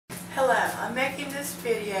Hello, I'm making this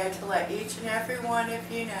video to let each and every one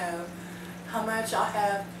of you know how much I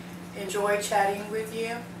have enjoyed chatting with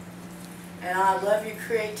you, and I love your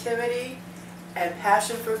creativity and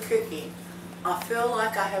passion for cooking. I feel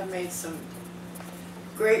like I have made some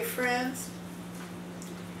great friends.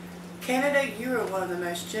 Canada, you are one of the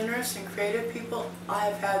most generous and creative people I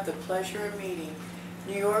have had the pleasure of meeting.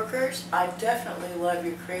 New Yorkers, I definitely love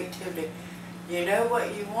your creativity. You know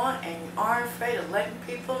what you want and you aren't afraid of letting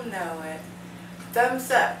people know it. Thumbs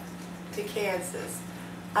up to Kansas.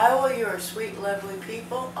 Iowa, you are sweet, lovely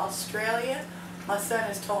people. Australia, my son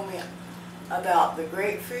has told me about the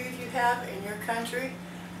great food you have in your country.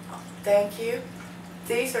 Thank you.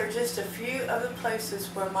 These are just a few of the places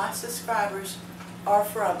where my subscribers are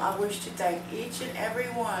from. I wish to thank each and every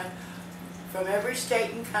one from every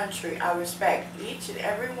state and country. I respect each and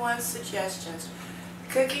every one's suggestions.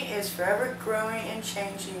 Cooking is forever growing and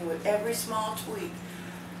changing with every small tweak.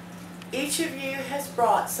 Each of you has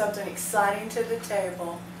brought something exciting to the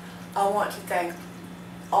table. I want to thank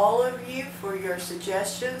all of you for your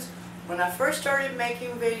suggestions. When I first started making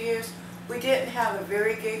videos, we didn't have a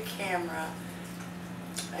very good camera.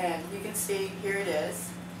 And you can see, here it is.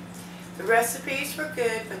 The recipes were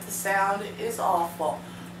good, but the sound is awful.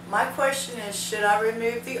 My question is, should I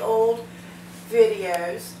remove the old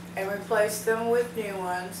videos and replace them with new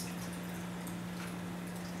ones,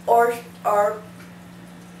 or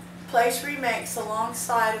place remakes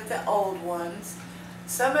alongside of the old ones?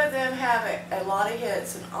 Some of them have a lot of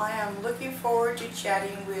hits, and I am looking forward to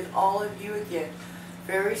chatting with all of you again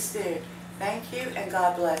very soon. Thank you, and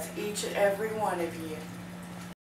God bless each and every one of you.